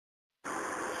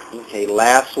Okay,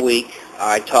 last week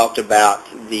I talked about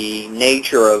the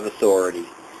nature of authority.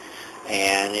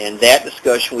 And in that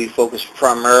discussion we focused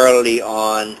primarily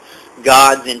on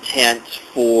God's intent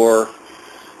for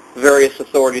various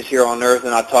authorities here on earth,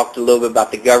 and I talked a little bit about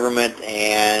the government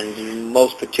and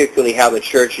most particularly how the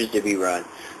church is to be run.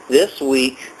 This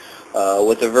week,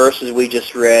 with the verses we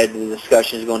just read, the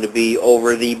discussion is going to be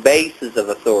over the basis of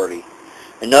authority.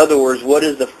 In other words, what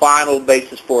is the final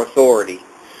basis for authority?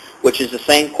 Which is the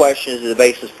same question as the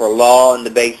basis for law and the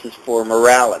basis for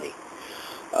morality.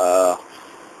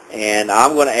 And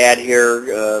I'm going to add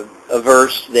here a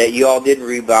verse that you all didn't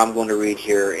read, but I'm going to read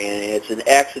here. And it's in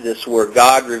Exodus where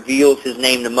God reveals his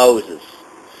name to Moses.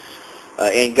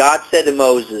 And God said to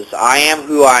Moses, I am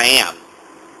who I am.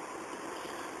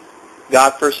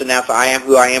 God first announced, I am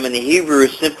who I am. In the Hebrew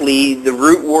is simply the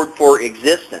root word for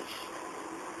existence.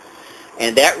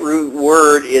 And that root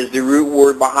word is the root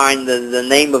word behind the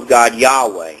name of God,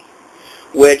 Yahweh,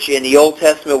 which in the Old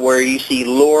Testament where you see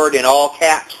Lord in all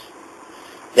caps,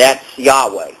 that's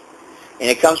Yahweh. And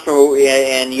it comes from,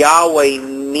 and Yahweh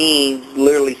means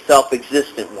literally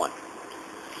self-existent one.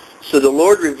 So the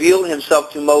Lord revealed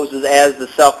himself to Moses as the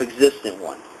self-existent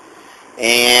one.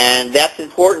 And that's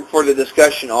important for the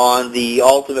discussion on the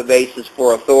ultimate basis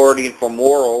for authority and for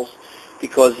morals,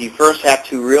 because you first have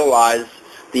to realize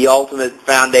the ultimate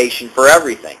foundation for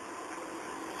everything.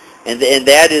 And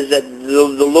that is that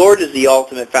the Lord is the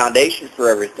ultimate foundation for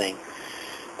everything.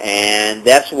 And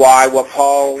that's why what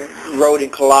Paul wrote in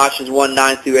Colossians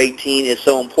 1:9 through 18 is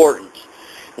so important.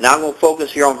 And I'm going to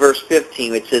focus here on verse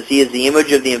 15. It says, He is the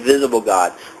image of the invisible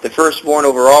God, the firstborn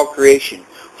over all creation.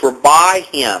 For by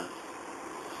Him,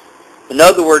 in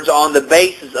other words, on the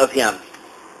basis of Him,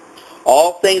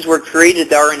 all things were created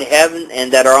that are in heaven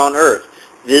and that are on earth,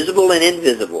 visible and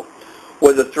invisible,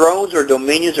 whether thrones or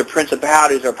dominions or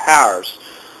principalities or powers.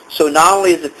 So not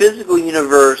only is the physical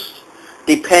universe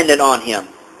dependent on Him,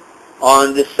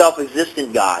 on this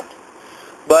self-existent God,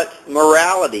 but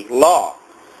morality, law.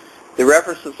 The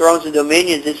reference to thrones and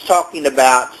dominions is talking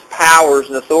about powers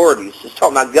and authorities. It's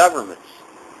talking about governments.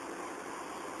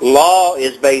 Law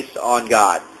is based on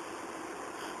God.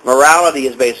 Morality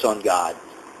is based on God.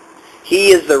 He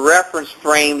is the reference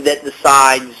frame that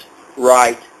decides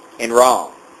right and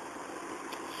wrong.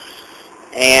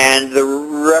 And the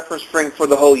reference frame for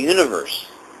the whole universe.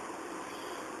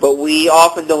 But we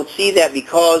often don't see that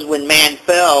because when man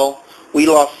fell, we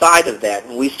lost sight of that.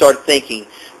 And we start thinking,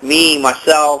 me,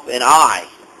 myself, and I.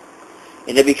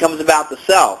 And it becomes about the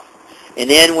self. And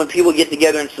then when people get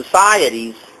together in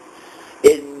societies,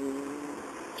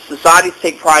 societies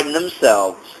take pride in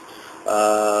themselves.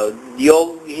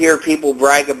 You'll hear people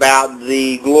brag about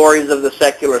the glories of the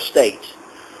secular state.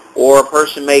 Or a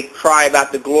person may cry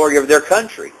about the glory of their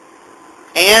country.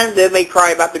 And they may cry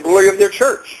about the glory of their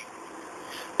church.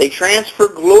 They transfer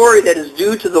glory that is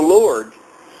due to the Lord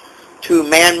to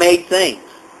man-made things.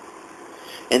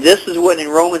 And this is what in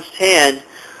Romans 10,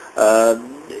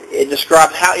 it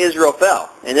describes how Israel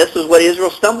fell. And this is what Israel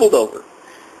stumbled over.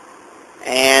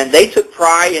 And they took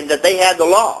pride in that they had the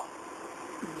law.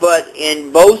 But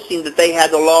in boasting that they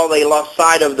had the law, they lost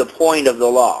sight of the point of the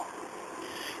law.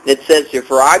 And it says here,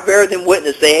 For I bear them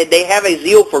witness, they have a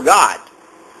zeal for God,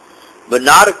 but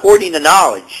not according to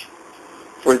knowledge.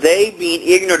 For they, being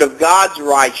ignorant of God's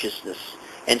righteousness,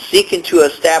 and seeking to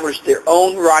establish their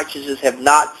own righteousness, have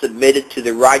not submitted to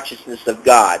the righteousness of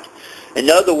God. In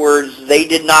other words, they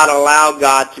did not allow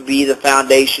God to be the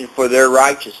foundation for their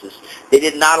righteousness. They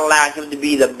did not allow Him to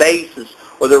be the basis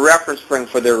or the reference frame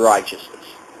for their righteousness.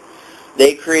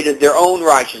 They created their own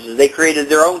righteousness. They created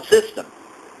their own system.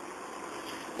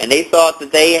 And they thought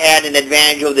that they had an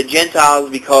advantage over the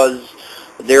Gentiles because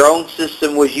their own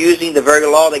system was using the very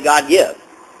law that God gives.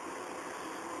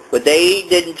 But they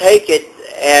didn't take it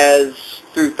as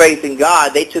through faith in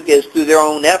God. They took it as through their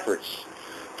own efforts.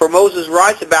 For Moses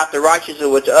writes about the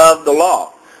righteousness of the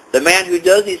law. The man who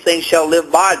does these things shall live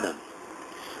by them.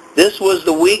 This was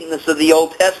the weakness of the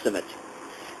Old Testament.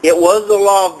 It was the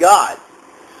law of God.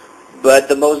 But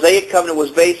the Mosaic covenant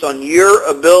was based on your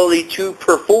ability to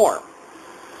perform.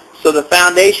 So the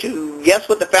foundation, guess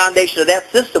what the foundation of that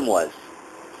system was?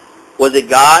 Was it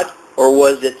God or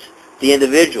was it the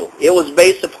individual? It was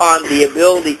based upon the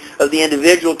ability of the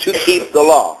individual to keep the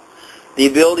law. The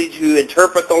ability to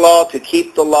interpret the law, to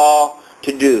keep the law,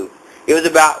 to do. It was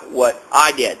about what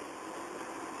I did.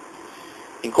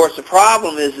 And of course the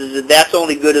problem is that that's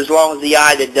only good as long as the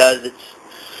I that does it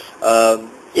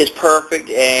is perfect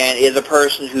and is a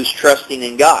person who's trusting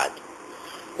in God.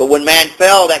 But when man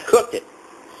fell, that cooked it.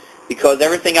 Because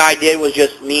everything I did was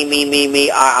just me,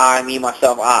 I, me,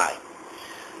 myself, I.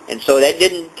 And so that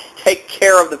didn't take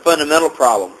care of the fundamental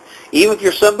problem. Even if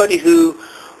you're somebody who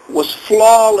was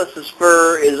flawless as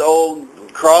far as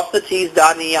cross the T's,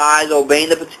 dotting the I's, obeying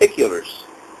the particulars,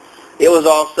 it was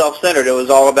all self-centered. It was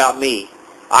all about me.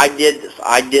 I did this.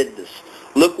 I did this.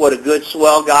 Look what a good,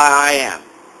 swell guy I am.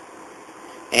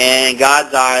 And in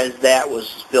God's eyes, that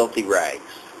was filthy rags.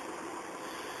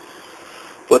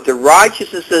 But the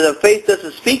righteousness of faith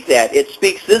doesn't speak that. It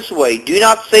speaks this way. Do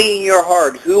not say in your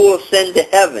heart, who will ascend to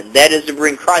heaven? That is to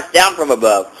bring Christ down from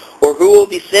above. Or who will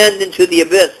descend into the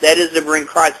abyss? That is to bring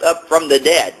Christ up from the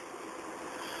dead.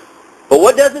 But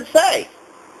what does it say?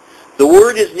 The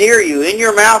word is near you, in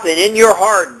your mouth and in your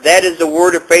heart. That is the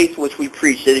word of faith which we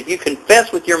preach. That if you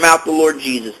confess with your mouth the Lord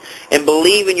Jesus and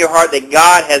believe in your heart that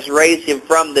God has raised him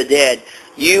from the dead,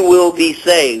 you will be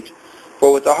saved.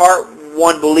 For with the heart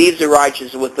one believes the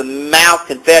righteous, and with the mouth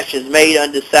confession is made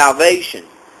unto salvation.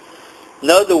 In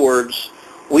other words,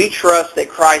 we trust that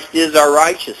Christ is our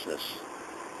righteousness.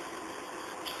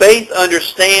 Faith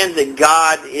understands that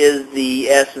God is the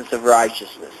essence of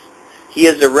righteousness. He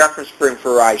is the reference frame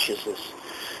for righteousness.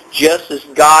 Just as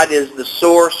God is the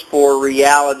source for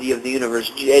reality of the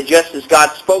universe, just as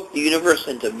God spoke the universe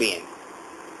into being.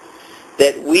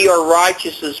 That we are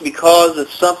righteousness because of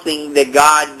something that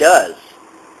God does,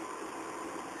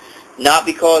 not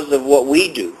because of what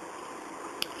we do.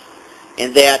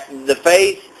 And that the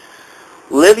faith,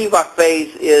 living by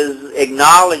faith, is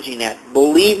acknowledging that,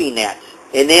 believing that,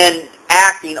 and then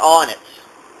acting on it.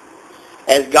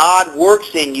 As God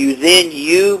works in you, then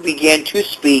you begin to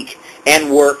speak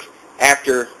and work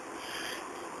after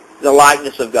the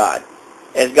likeness of God.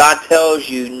 As God tells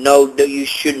you, no, you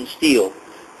shouldn't steal,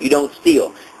 you don't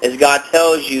steal. As God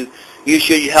tells you, you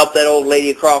should help that old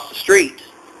lady across the street,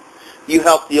 you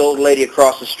help the old lady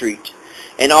across the street.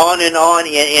 And on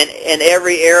in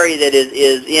every area that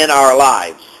is in our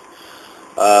lives.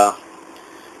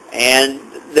 And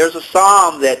there's a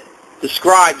psalm that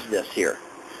describes this here.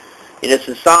 And it's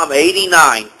in Psalm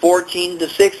 89, 14 to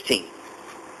 16.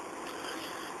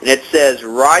 And it says,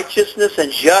 righteousness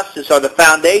and justice are the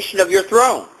foundation of your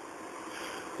throne.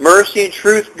 Mercy and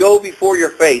truth go before your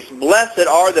face. Blessed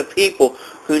are the people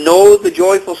who know the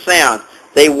joyful sound.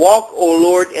 They walk, O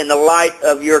Lord, in the light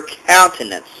of your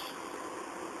countenance.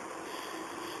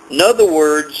 In other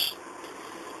words,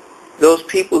 those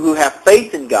people who have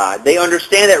faith in God, they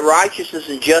understand that righteousness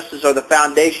and justice are the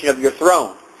foundation of your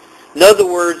throne. In other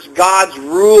words, God's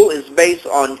rule is based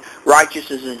on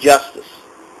righteousness and justice.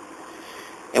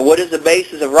 And what is the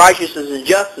basis of righteousness and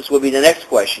justice would be the next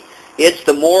question. It's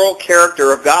the moral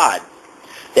character of God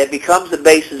that becomes the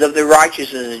basis of the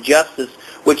righteousness and justice,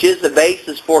 which is the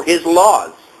basis for his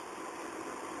laws.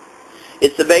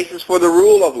 It's the basis for the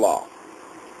rule of law.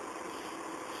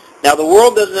 Now, the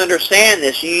world doesn't understand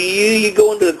this. You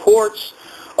go into the courts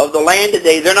of the land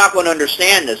today, they're not going to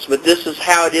understand this, but this is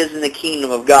how it is in the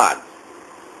kingdom of God.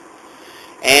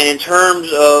 And in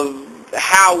terms of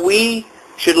how we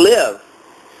should live,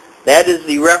 that is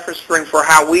the reference frame for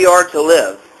how we are to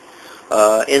live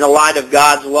in the light of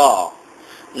God's law.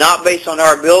 Not based on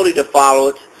our ability to follow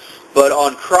it, but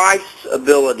on Christ's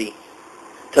ability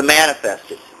to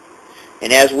manifest it.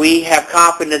 And as we have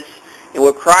confidence in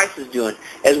what Christ is doing,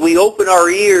 as we open our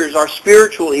ears, our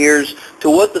spiritual ears, to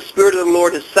what the Spirit of the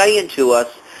Lord is saying to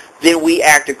us, then we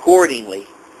act accordingly.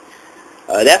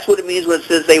 That's what it means when it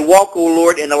says, they walk, O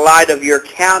Lord, in the light of your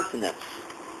countenance.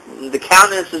 The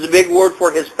countenance is a big word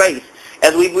for his face.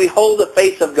 As we behold the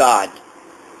face of God,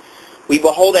 we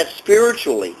behold that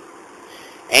spiritually.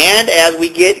 And as we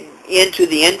get into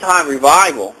the end-time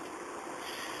revival,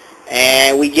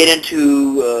 and we get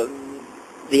into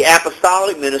the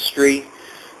apostolic ministry,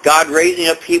 God raising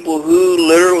up people who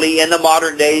literally in the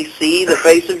modern day see the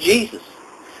face of Jesus.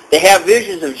 They have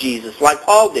visions of Jesus like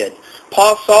Paul did.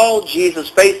 Paul saw Jesus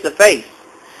face to face.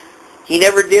 He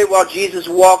never did while Jesus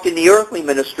walked in the earthly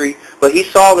ministry, but he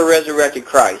saw the resurrected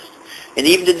Christ. And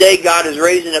even today God is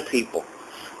raising up people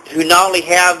who not only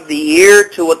have the ear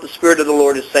to what the Spirit of the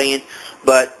Lord is saying,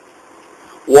 but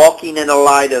walking in the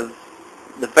light of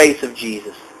the face of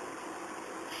Jesus.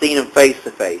 Seeing him face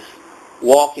to face.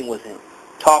 Walking with him.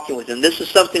 Talking with him. This is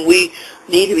something we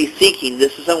need to be seeking.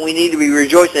 This is something we need to be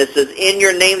rejoicing. It says, in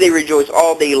your name they rejoice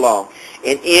all day long,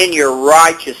 and in your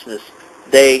righteousness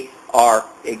they are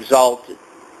exalted.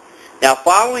 Now,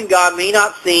 following God may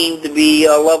not seem to be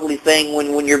a lovely thing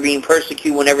when you're being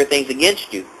persecuted, when everything's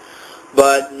against you.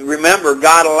 But remember,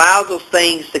 God allows those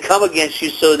things to come against you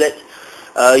so that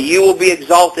you will be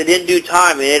exalted in due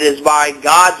time, and it is by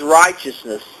God's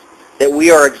righteousness that we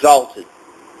are exalted.